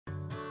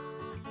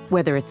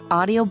Whether it's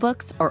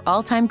audiobooks or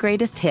all-time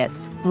greatest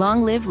hits,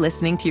 long live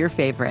listening to your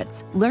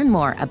favorites. Learn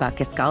more about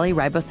Kisqali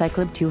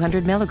Ribociclib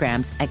 200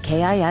 milligrams at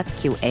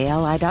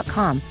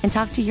KISQALI.com and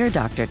talk to your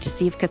doctor to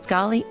see if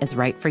Kisqali is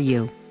right for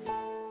you.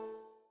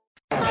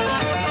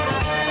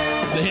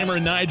 The Hammer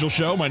and Nigel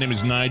Show. My name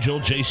is Nigel.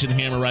 Jason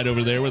Hammer right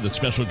over there with a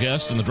special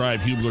guest on the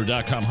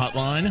DriveHubler.com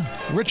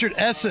hotline. Richard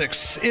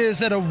Essex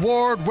is an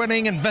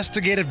award-winning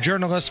investigative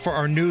journalist for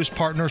our news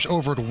partners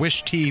over at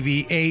Wish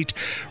TV 8.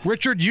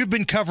 Richard, you've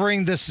been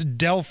covering this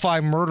Delphi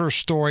murder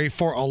story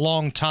for a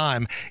long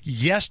time.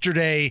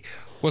 Yesterday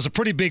was a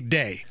pretty big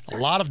day. A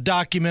lot of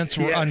documents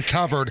were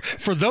uncovered.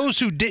 For those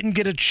who didn't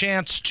get a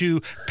chance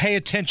to pay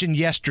attention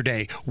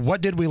yesterday,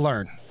 what did we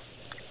learn?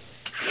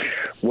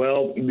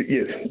 Well,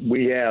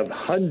 we have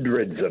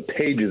hundreds of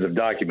pages of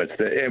documents,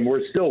 and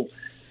we're still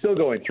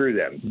going through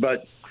them.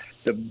 But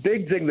the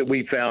big thing that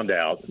we found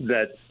out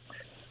that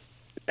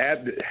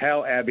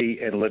how Abby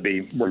and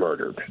Libby were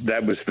murdered.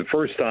 That was the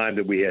first time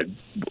that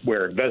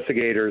where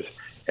investigators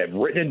had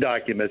written in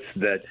documents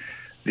that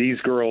these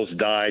girls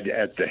died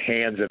at the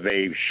hands of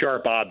a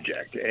sharp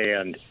object.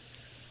 And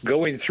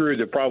going through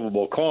the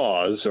probable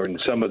cause or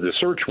some of the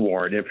search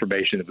warrant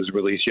information that was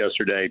released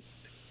yesterday,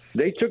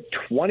 they took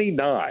 20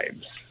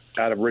 knives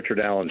out of Richard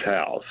Allen's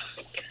house,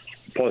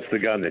 plus the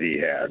gun that he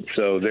had.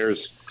 So there's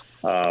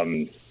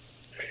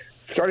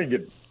starting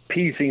to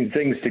piecing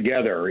things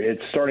together.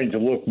 It's starting to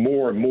look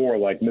more and more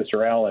like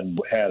Mr. Allen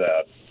had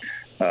a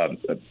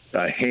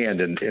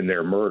hand in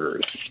their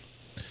murders.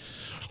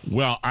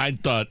 Well, I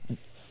thought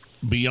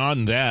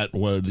beyond that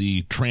were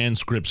the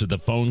transcripts of the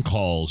phone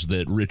calls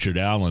that Richard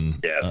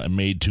Allen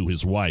made to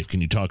his wife.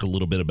 Can you talk a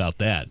little bit about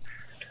that?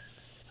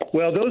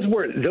 Well, those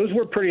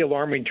were pretty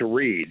alarming to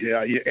read,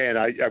 and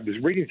I was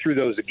reading through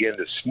those again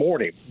this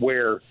morning,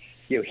 where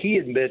he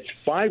admits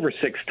 5 or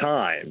 6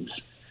 times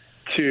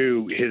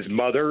to his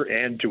mother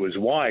and to his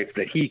wife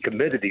that he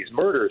committed these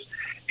murders,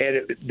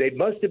 and they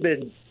must have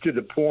been to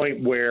the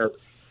point where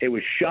it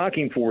was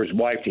shocking for his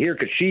wife to hear,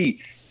 because she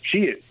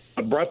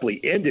abruptly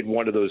ended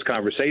one of those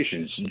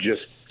conversations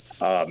just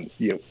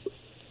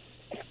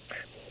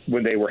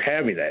when they were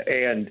having that.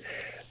 And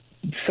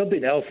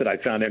something else that I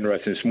found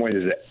interesting this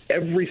morning is that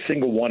every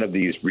single one of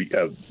these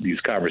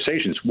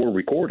conversations were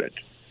recorded,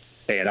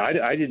 and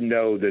I didn't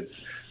know that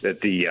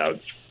the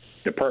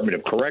Department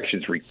of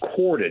Corrections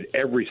recorded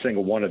every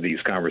single one of these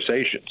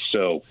conversations.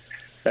 So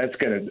that's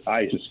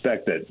I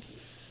suspect that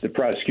the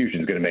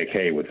prosecution is going to make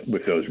hay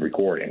with those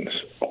recordings.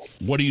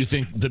 What do you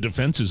think the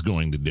defense is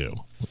going to do?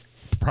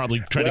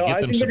 Probably try to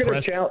get them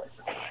suppressed.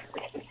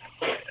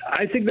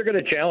 I think they're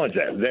going to challenge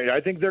that.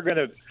 I think they're going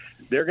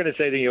to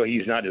say that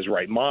he's not in his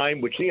right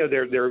mind, which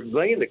they're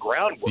laying the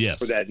groundwork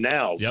for that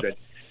now. Yep. That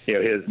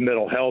his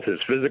mental health, his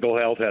physical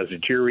health has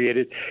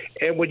deteriorated,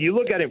 and when you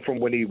look at him from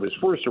when he was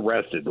first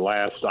arrested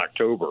last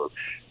October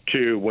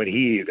to when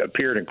he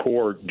appeared in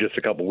court just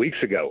a couple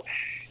weeks ago,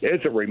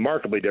 it's a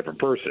remarkably different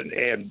person.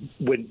 And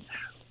when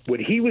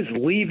he was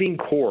leaving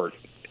court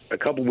a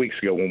couple weeks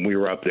ago, when we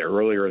were up there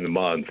earlier in the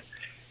month,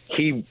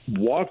 he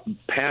walked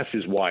past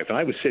his wife, and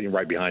I was sitting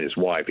right behind his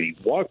wife. And he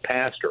walked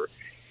past her,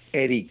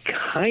 and he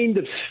kind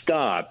of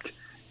stopped,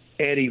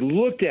 and he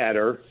looked at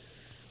her,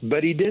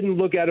 but he didn't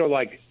look at her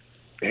like,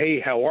 hey,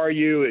 how are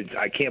you?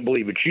 I can't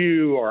believe it's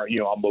you, or,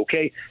 I'm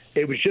okay.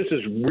 It was just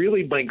this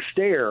really blank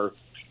stare.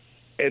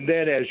 And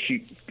then as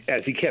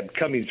he kept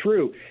coming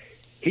through,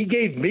 he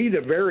gave me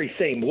the very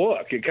same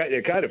look. It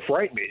kind of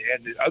frightened me.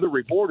 And the other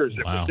reporters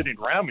that were sitting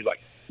around me like,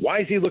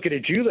 why is he looking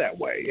at you that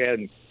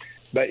way?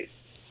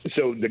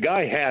 So the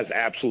guy has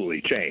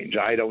absolutely changed.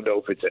 I don't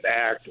know if it's an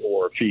act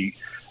or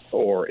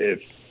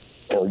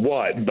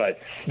what, but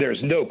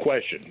there's no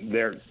question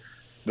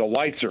the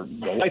lights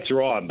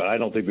are on, but I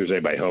don't think there's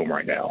anybody home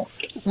right now.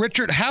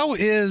 Richard, how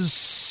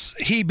is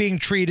he being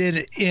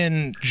treated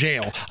in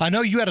jail? I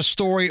know you had a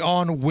story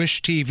on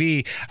Wish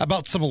TV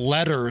about some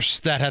letters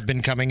that have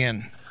been coming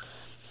in.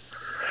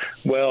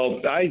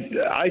 Well,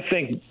 I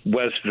think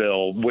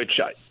Westville, which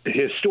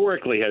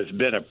historically has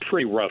been a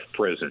pretty rough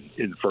prison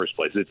in the first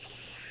place.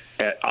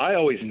 I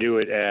always knew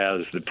it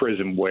as the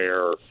prison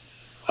where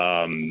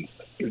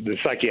the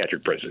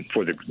psychiatric prison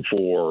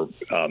for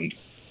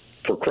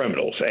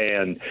criminals,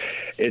 and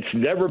it's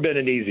never been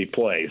an easy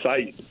place.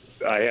 I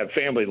have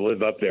family that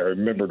live up there. I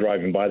remember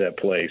driving by that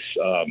place,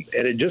 and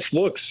it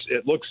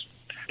looks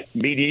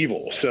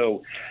medieval.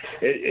 So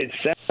it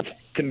sounds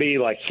to me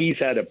like he's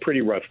had a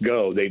pretty rough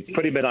go. They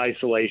put him in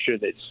isolation.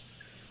 It's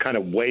kind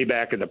of way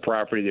back in the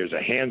property. There's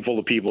a handful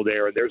of people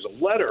there, and there's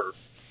a letter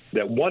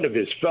that one of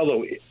his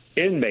fellow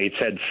inmates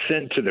had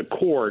sent to the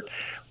court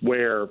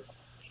where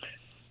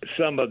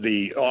some of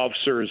the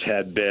officers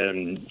had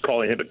been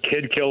calling him a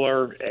kid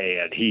killer,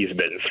 and he's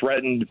been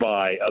threatened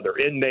by other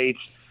inmates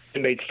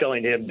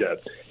telling him to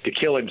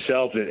kill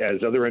himself,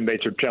 as other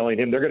inmates are telling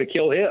him they're going to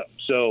kill him.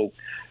 So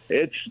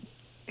it's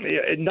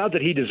not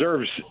that he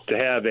deserves to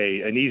have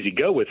an easy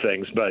go with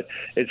things, but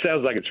it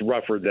sounds like it's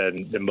rougher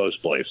than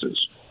most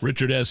places.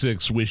 Richard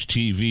Essex, Wish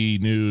TV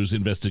News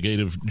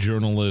investigative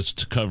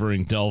journalist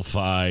covering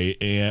Delphi.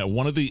 And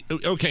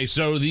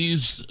so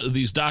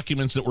these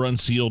documents that were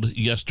unsealed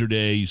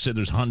yesterday, you said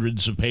there's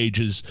hundreds of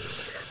pages.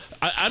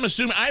 I'm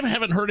assuming I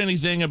haven't heard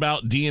anything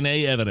about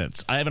DNA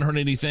evidence. I haven't heard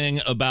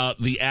anything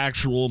about the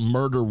actual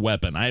murder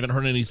weapon. I haven't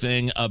heard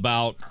anything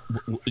about,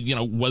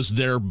 was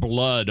there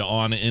blood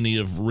on any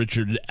of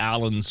Richard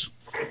Allen's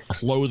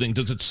clothing?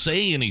 Does it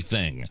say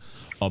anything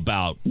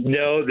about?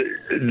 No,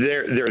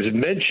 there's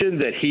mention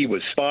that he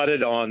was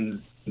spotted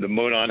on the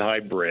Monon High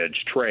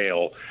Bridge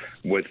trail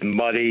with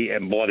muddy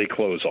and bloody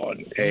clothes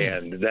on,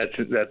 and that's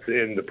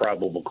in the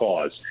probable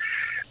cause.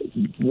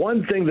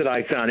 One thing that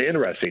I found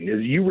interesting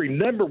is you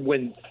remember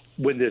when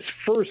this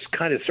first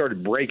kind of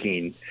started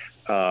breaking,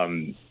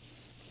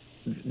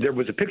 there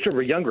was a picture of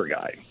a younger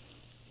guy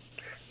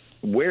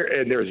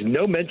and there's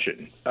no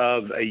mention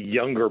of a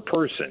younger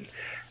person.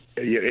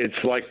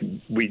 It's like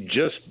we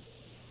just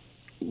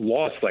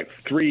lost like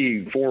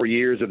 3-4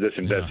 years of this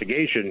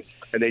investigation,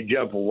 and they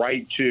jump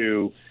right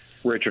to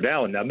Richard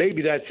Allen. Now,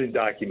 maybe that's in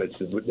documents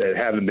that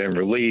haven't been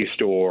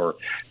released, or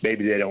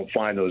maybe they don't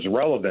find those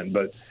relevant,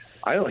 but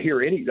I don't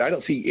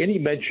see any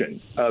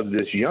mention of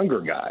this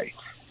younger guy.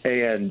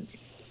 And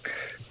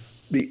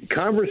the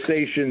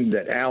conversation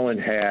that Allen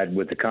had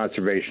with the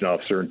conservation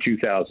officer in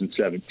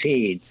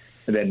 2017,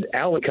 and then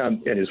Allen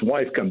and his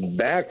wife come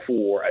back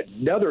for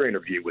another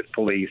interview with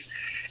police,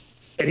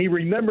 and he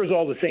remembers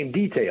all the same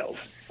details.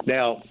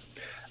 Now,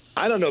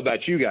 I don't know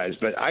about you guys,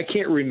 but I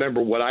can't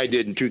remember what I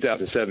did in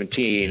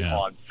 2017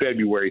 on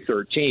February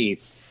 13th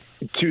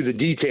to the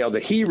detail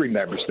that he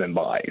remembers them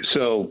by.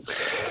 So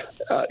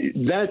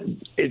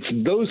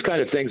it's those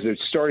kind of things that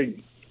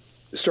starting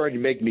to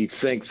make me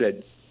think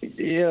that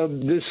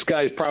this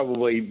guy's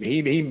probably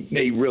he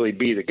may really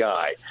be the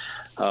guy.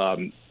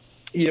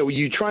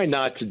 You try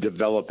not to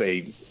develop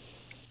a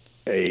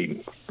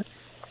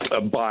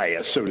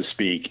bias, so to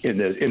speak, in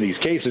these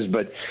cases,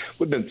 but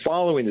we've been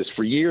following this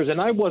for years, and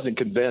I wasn't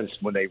convinced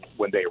when they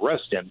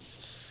arrested him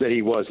that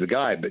he was the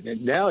guy. But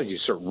now you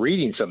start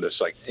reading some of this,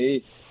 like,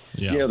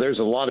 there's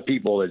a lot of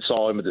people that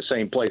saw him at the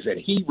same place, and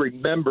he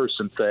remembers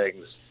some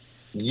things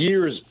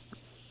years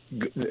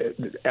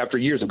after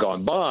years have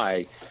gone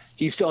by.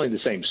 He's telling the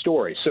same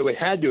story, so it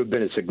had to have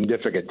been a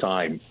significant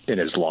time in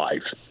his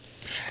life.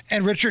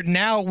 And Richard,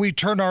 now we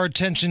turn our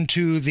attention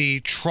to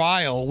the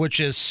trial, which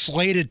is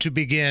slated to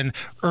begin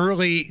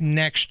early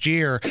next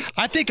year.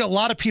 I think a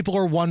lot of people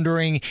are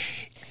wondering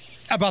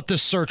about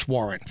this search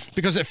warrant,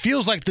 because it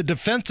feels like the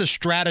defense's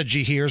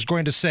strategy here is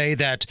going to say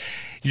that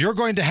you're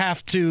going to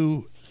have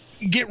to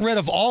get rid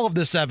of all of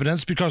this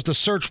evidence because the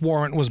search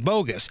warrant was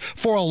bogus.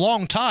 For a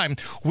long time,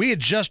 we had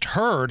just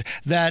heard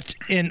that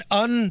an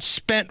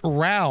unspent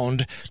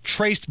round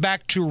traced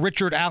back to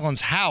Richard Allen's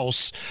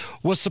house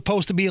was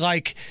supposed to be,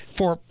 like,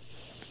 for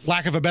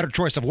lack of a better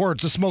choice of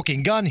words, a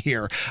smoking gun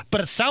here. But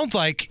it sounds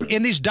like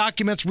in these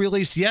documents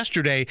released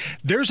yesterday,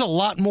 there's a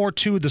lot more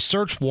to the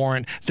search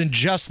warrant than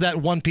just that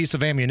one piece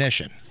of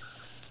ammunition.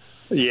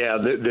 Yeah,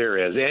 there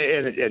is.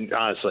 And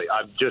honestly,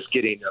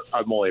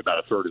 I'm only about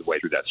a third of the way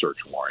through that search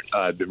warrant.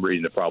 I've been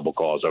reading the probable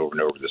cause over and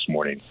over this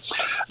morning.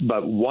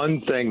 But one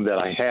thing that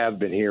I have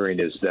been hearing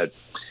is that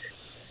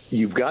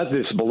you've got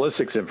this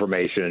ballistics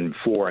information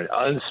for an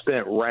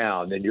unspent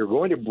round, and you're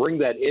going to bring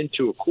that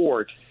into a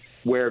court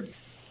where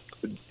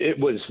it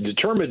was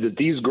determined that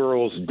these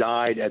girls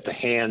died at the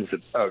hands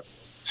of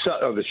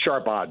a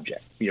sharp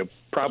object,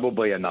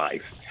 probably a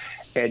knife.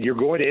 And you're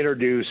going to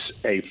introduce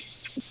a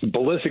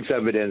ballistics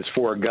evidence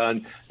for a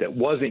gun that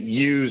wasn't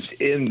used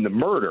in the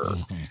murder.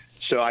 Mm-hmm.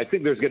 So I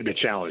think there's going to be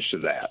a challenge to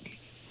that.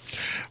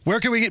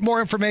 Where can we get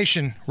more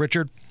information,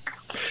 Richard?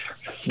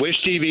 Wish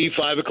TV,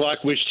 5 o'clock,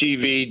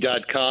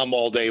 wishtv.com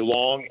all day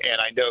long.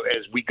 And I know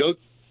as we go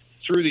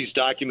through these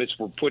documents,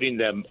 we're putting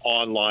them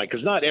online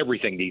because not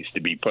everything needs to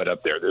be put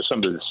up there. There's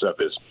some of this stuff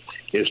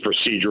is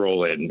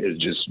procedural and is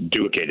just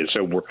duplicated.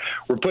 So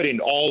we're putting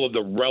all of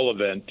the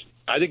relevant.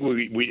 I think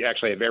we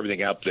actually have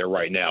everything up there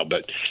right now,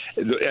 but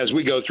as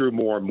we go through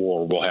more and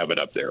more, we'll have it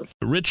up there.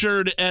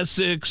 Richard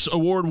Essex,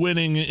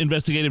 award-winning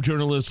investigative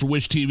journalist for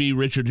Wish TV.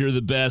 Richard, you're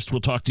the best.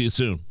 We'll talk to you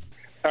soon.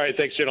 All right.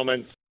 Thanks,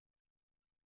 gentlemen.